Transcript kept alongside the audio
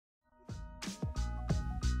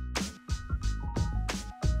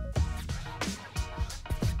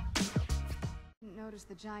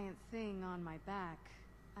there's the giant thing on my back,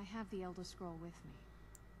 I have the Elder Scroll with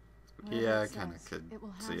me. Yeah, I kind of could it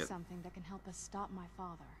will see have it. something that can help us stop my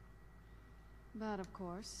father. But of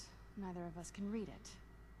course, neither of us can read it.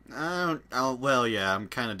 Well, yeah, I'm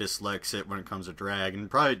kind of dyslexic when it comes to dragon.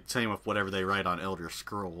 Probably same with whatever they write on Elder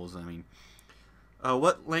Scrolls. I mean,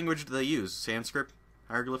 what language do they use? Sanskrit?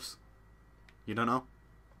 Hieroglyphs? You don't know?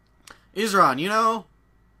 Isran, you know?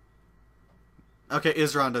 Okay,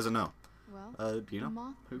 Isran doesn't know. Well, do you know?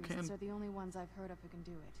 Moth Who priests can? are the only ones I've heard of who can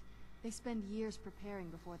do it. They spend years preparing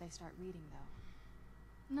before they start reading,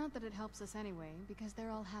 though. Not that it helps us anyway, because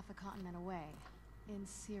they're all half a continent away. In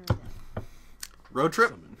Cyrodiil. Road trip?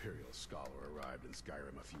 Some Imperial scholar arrived in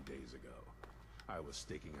Skyrim a few days ago. I was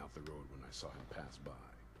staking out the road when I saw him pass by.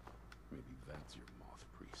 Maybe that's your Moth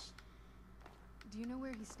priest. Do you know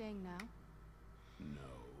where he's staying now?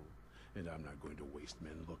 No, and I'm not going to waste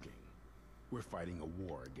men looking. We're fighting a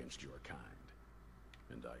war against your kind,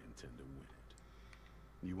 and I intend to win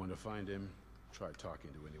it. You want to find him? Try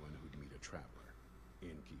talking to anyone who'd meet a traveler.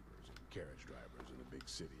 Innkeepers and carriage drivers in the big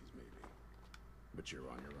cities, maybe. But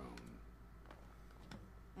you're on your own.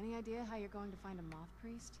 Any idea how you're going to find a Moth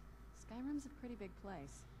priest? Skyrim's a pretty big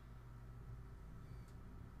place.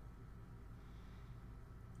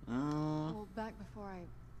 Well, back before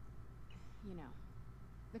you know.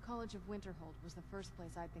 The College of Winterhold was the first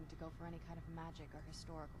place I'd think to go for any kind of magic or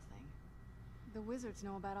historical thing. The wizards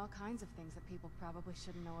know about all kinds of things that people probably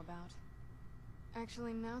shouldn't know about.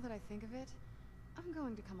 Actually, now that I think of it, I'm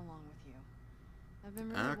going to come along with you. I've been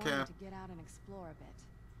really wanting to get out and explore a bit.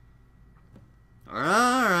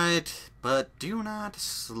 Alright, but do not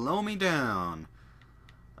slow me down.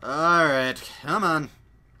 Alright, come on.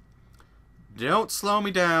 Don't slow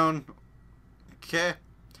me down. Okay?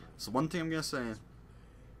 That's one thing I'm gonna say. I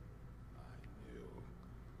knew,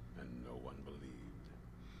 and no one believed.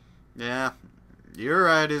 Yeah, you're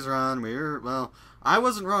right, Isran. Well, I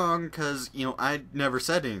wasn't wrong, because, you know, I never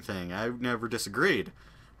said anything. I never disagreed.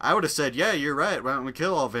 I would have said, yeah, you're right, why don't we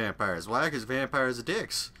kill all vampires? Why? Because vampires are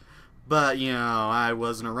dicks. But, you know, I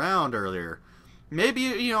wasn't around earlier. Maybe,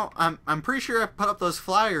 you know, I'm pretty sure I put up those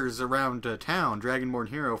flyers around town, Dragonborn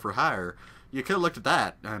Hero for Hire. You could have looked at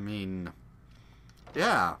that. I mean,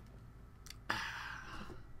 yeah.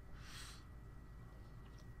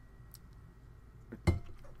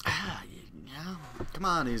 Come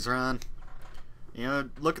on, Isran. You know,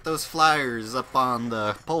 look at those flyers up on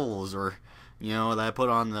the poles, or, you know, that I put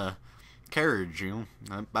on the carriage, you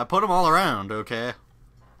know. I put them all around, okay?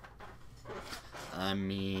 I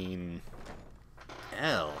mean,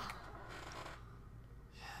 hell.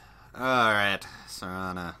 Alright,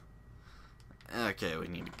 Sarana. Okay, we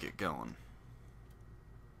need to get going.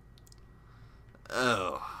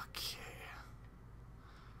 Okay.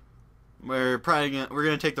 We're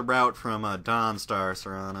gonna take the route from Dawnstar,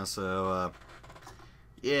 Sarana, so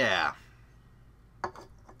yeah.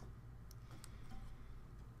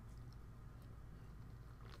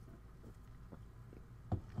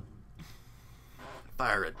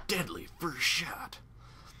 Fire a deadly first shot.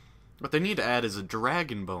 What they need to add is a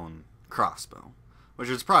dragon bone crossbow, which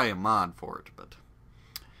is probably a mod for it, but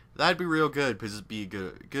that'd be real good because it'd be a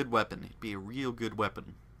good weapon. It'd be a real good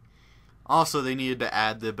weapon. Also, they needed to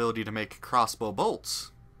add the ability to make crossbow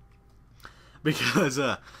bolts, because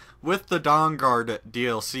with the Dawnguard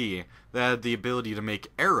DLC, they had the ability to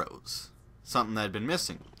make arrows, something that had been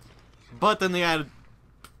missing. But then they added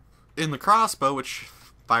in the crossbow, which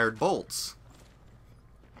fired bolts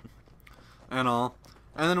and all.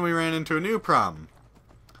 And then we ran into a new problem.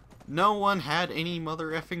 No one had any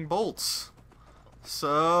mother effing bolts.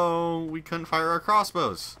 So we couldn't fire our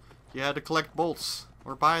crossbows. You had to collect bolts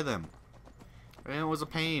or buy them. And it was a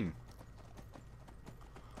pain.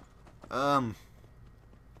 I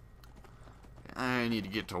need to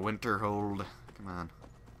get to Winterhold. Come on.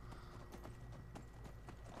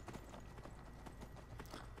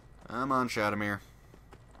 Come on, Shadowmere.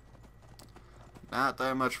 Not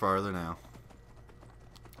that much farther now.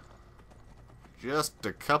 Just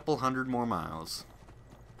a couple hundred more miles.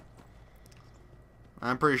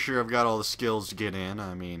 I'm pretty sure I've got all the skills to get in.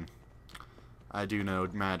 I mean, I do know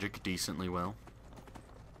magic decently well.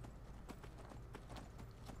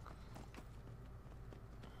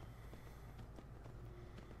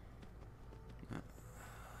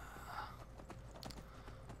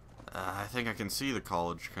 I think I can see the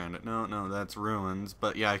college, kind of. No, that's ruins.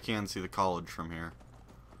 But yeah, I can see the college from here.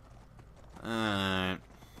 Alright.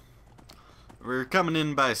 We're coming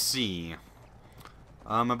in by sea.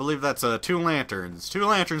 I believe that's 2 lanterns. 2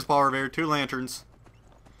 lanterns, Paul Revere. 2 lanterns.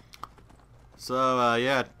 So,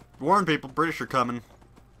 yeah. Warn people, British are coming.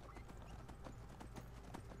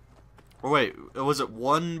 Or wait, was it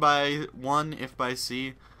 1 by 1 if by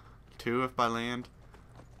sea, 2 if by land?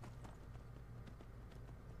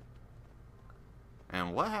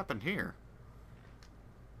 And what happened here?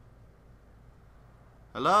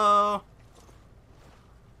 Hello?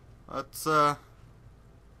 Let's,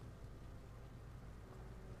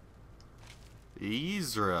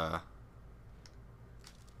 Ezra.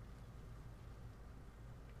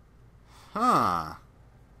 Huh.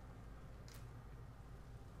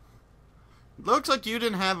 Looks like you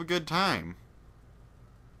didn't have a good time.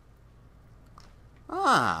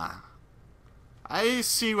 Ah. I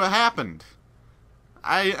see what happened.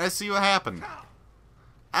 I see what happened.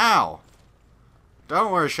 Ow.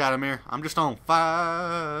 Don't worry, Shadowmere. I'm just on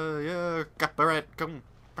fire. Copyright. Come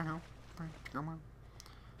on.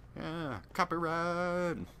 Yeah,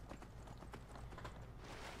 copyright.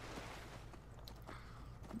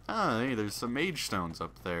 Ah, hey, there's some mage stones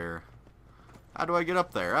up there. How do I get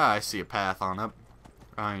up there? Ah, I see a path on up.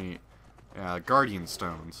 Guardian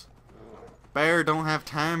stones. Bear, don't have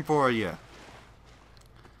time for you.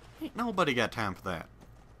 Ain't nobody got time for that.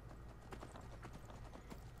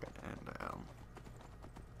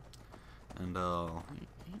 And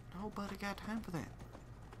ain't nobody got time for that.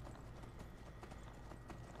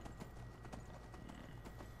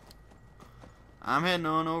 I'm heading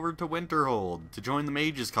on over to Winterhold to join the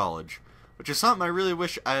Mages College, which is something I really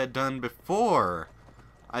wish I had done before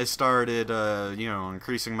I started, you know,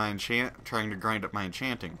 increasing my trying to grind up my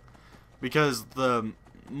enchanting. Because the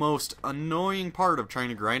most annoying part of trying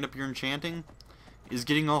to grind up your enchanting is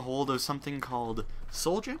getting a hold of something called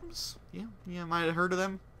soul gems. Yeah, might have heard of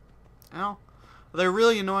them. No, they're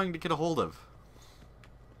really annoying to get a hold of.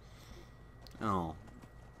 Oh.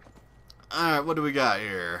 Alright, what do we got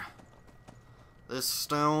here? This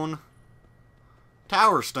stone.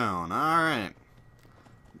 Tower stone, alright.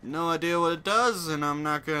 No idea what it does, and I'm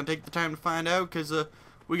not going to take the time to find out, because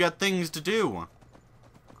we got things to do.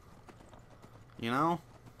 You know?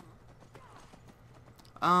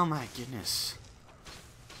 Oh my goodness.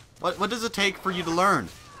 What does it take for you to learn?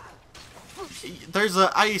 There's an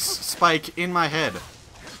ice spike in my head.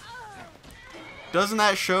 Doesn't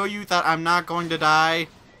that show you that I'm not going to die?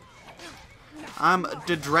 I'm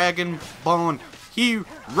the dragon bone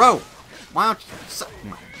hero. Why don't you suck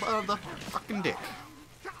my motherfucking dick?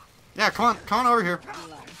 Yeah, come on over here.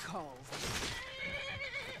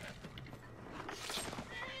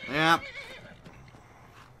 Yeah.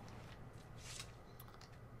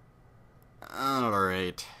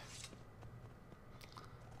 Alright.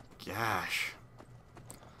 Gosh.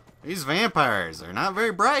 These vampires are not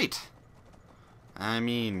very bright. I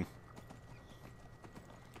mean...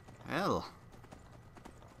 hell.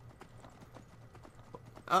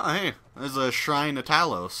 Oh, hey. There's a shrine to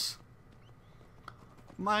Talos.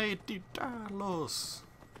 Mighty Talos.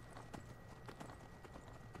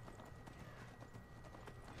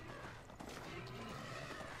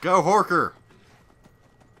 Go, Horker!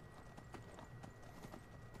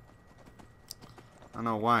 I don't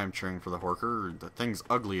know why I'm cheering for the Horker. The thing's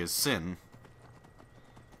ugly as sin.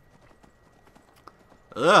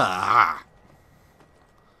 Ugh!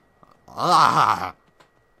 Ah!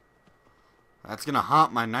 That's gonna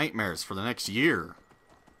haunt my nightmares for the next year.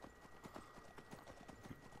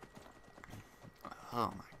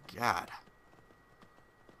 Oh my god.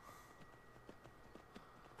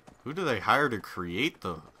 Who do they hire to create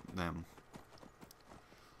them?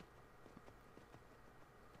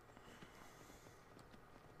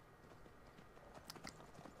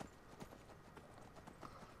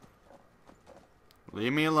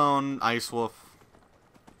 Leave me alone, Ice Wolf.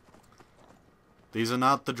 These are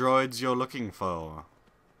not the droids you're looking for.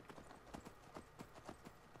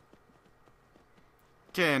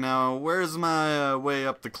 Okay, now, where's my way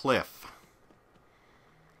up the cliff?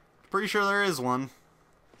 Pretty sure there is one.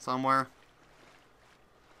 Somewhere.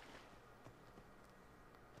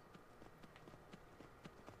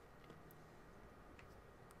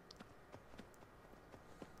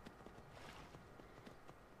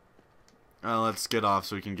 Let's get off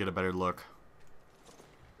so we can get a better look.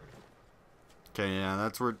 Okay, yeah,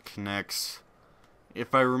 that's where it connects.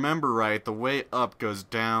 If I remember right, the way up goes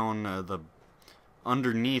down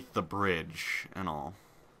underneath the bridge and all.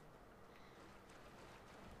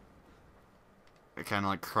 It kind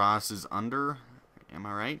of like crosses under. Am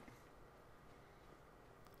I right?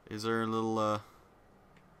 Is there a little,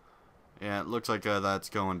 yeah, it looks like that's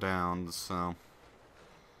going down, so...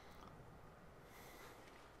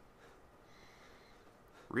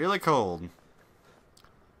 really cold.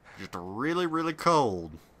 Just really, really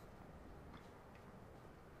cold.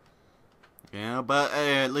 Yeah, but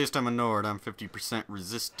hey, at least I'm a Nord. I'm 50%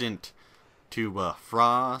 resistant to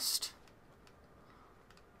frost.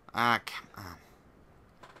 Ah, come on.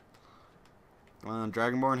 Come on,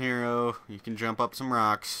 Dragonborn hero. You can jump up some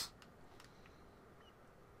rocks.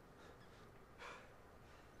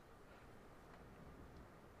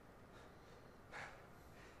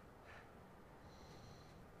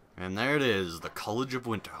 And there it is, the College of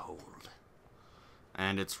Winterhold.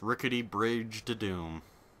 And its rickety bridge to doom.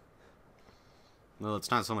 Well,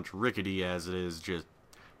 it's not so much rickety as it is just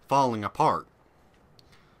falling apart.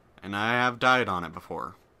 And I have died on it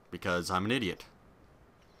before, because I'm an idiot.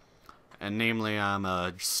 And namely, I'm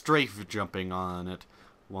strafe jumping on it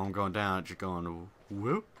while I'm going down, just going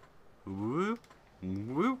whoop, whoop,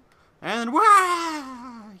 whoop, and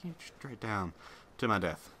wah! Straight down to my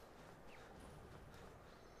death.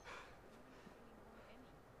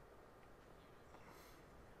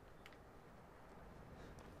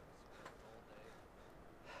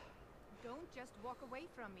 Don't just walk away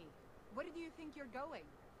from me. Where do you think you're going?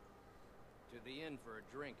 To the inn for a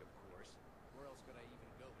drink, of course. Where else could I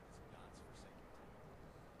even go in this godforsaken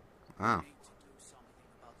town? Oh. Need to do something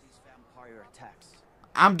about these vampire attacks.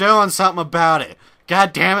 I'm doing something about it.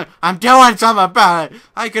 God damn it. I'm doing something about it.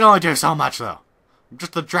 I can only do so much, though. I'm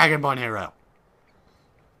just the Dragonborn hero.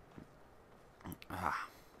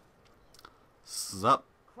 Sup?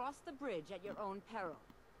 Cross the bridge at your own peril.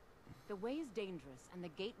 The way is dangerous, and the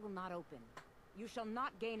gate will not open. You shall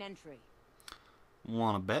not gain entry.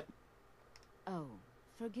 Wanna bet? Oh,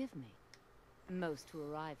 forgive me. Most who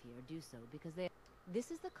arrive here do so because they...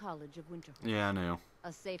 This is the College of Winterhold. Yeah, I knew.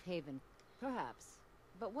 A safe haven, perhaps.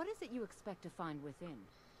 But what is it you expect to find within?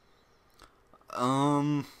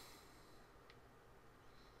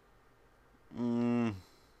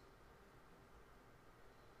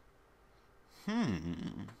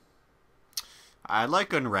 I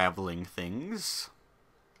like unraveling things.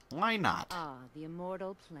 Why not? Ah, the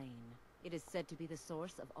immortal plane. It is said to be the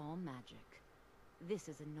source of all magic. This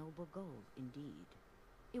is a noble goal, indeed.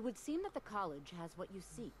 It would seem that the college has what you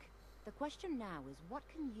seek. The question now is, what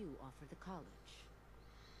can you offer the college?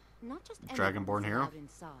 Not just anyone Dragonborn is hero? allowed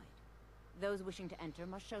inside. Those wishing to enter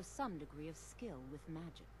must show some degree of skill with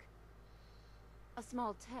magic. A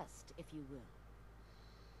small test, if you will.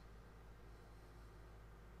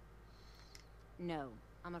 No,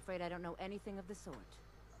 I'm afraid I don't know anything of the sort.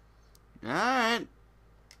 Alright.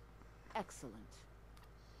 Excellent.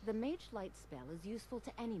 The Mage Light spell is useful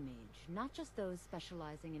to any mage, not just those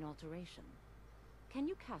specializing in alteration. Can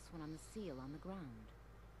you cast one on the seal on the ground?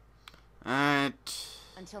 Alright.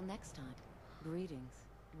 Until next time, greetings.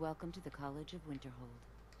 Welcome to the College of Winterhold.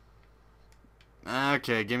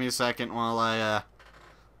 Okay, give me a second while I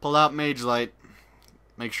pull out Mage Light.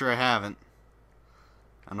 Make sure I haven't.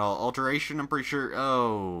 And all alteration, I'm pretty sure.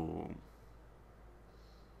 Oh.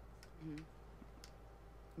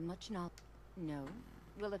 Much not. No.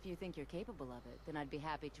 Well, if you think you're capable of it, then I'd be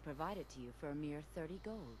happy to provide it to you for a mere 30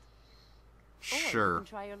 gold. Or you Sure. can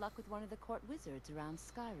try your luck with one of the court wizards around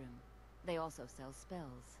Skyrim. They also sell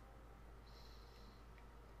spells.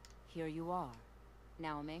 Here you are.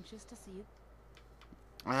 Now I'm anxious to see you.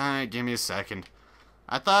 Alright, give me a second.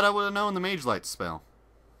 I thought I would have known the Mage Light spell.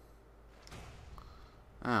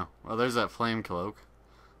 Oh, well, there's that flame cloak.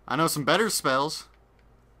 I know some better spells.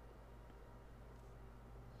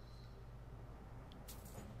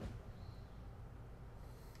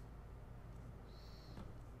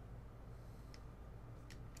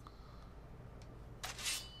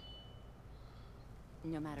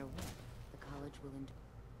 No matter what, the college will endure.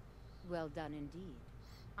 Well done indeed.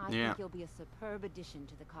 I Yeah. think you'll be a superb addition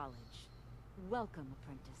to the college. Welcome,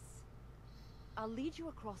 apprentice. I'll lead you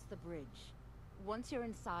across the bridge. Once you're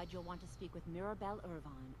inside, you'll want to speak with Mirabelle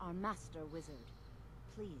Irvine, our master wizard.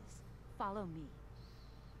 Please, follow me.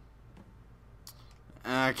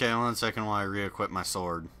 Okay, 1 second while I re-equip my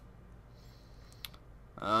sword.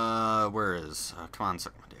 Where is... come on,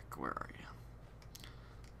 suck my dick. Where are you?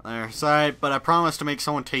 There. Sorry, but I promised to make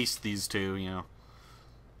someone taste these two, you know.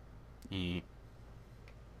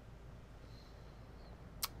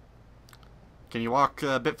 Can you walk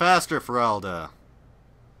a bit faster, Feralda?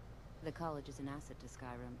 The college is an asset to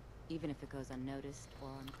Skyrim, even if it goes unnoticed or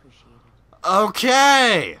unappreciated.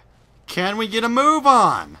 Okay! Can we get a move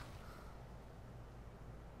on?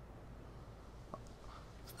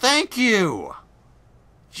 Thank you!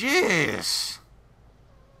 Jeez!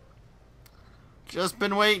 Just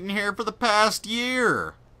been waiting here for the past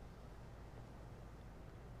year.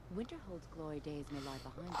 Winterhold's glory days may lie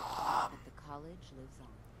behind it, but the college lives on.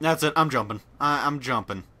 That's it. I'm jumping. I'm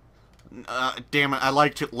jumping. Damn it. I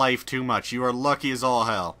liked life too much. You are lucky as all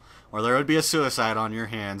hell. Or there would be a suicide on your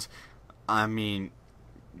hands. I mean,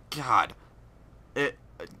 God.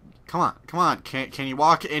 Come on. Come on. Can you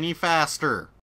walk any faster?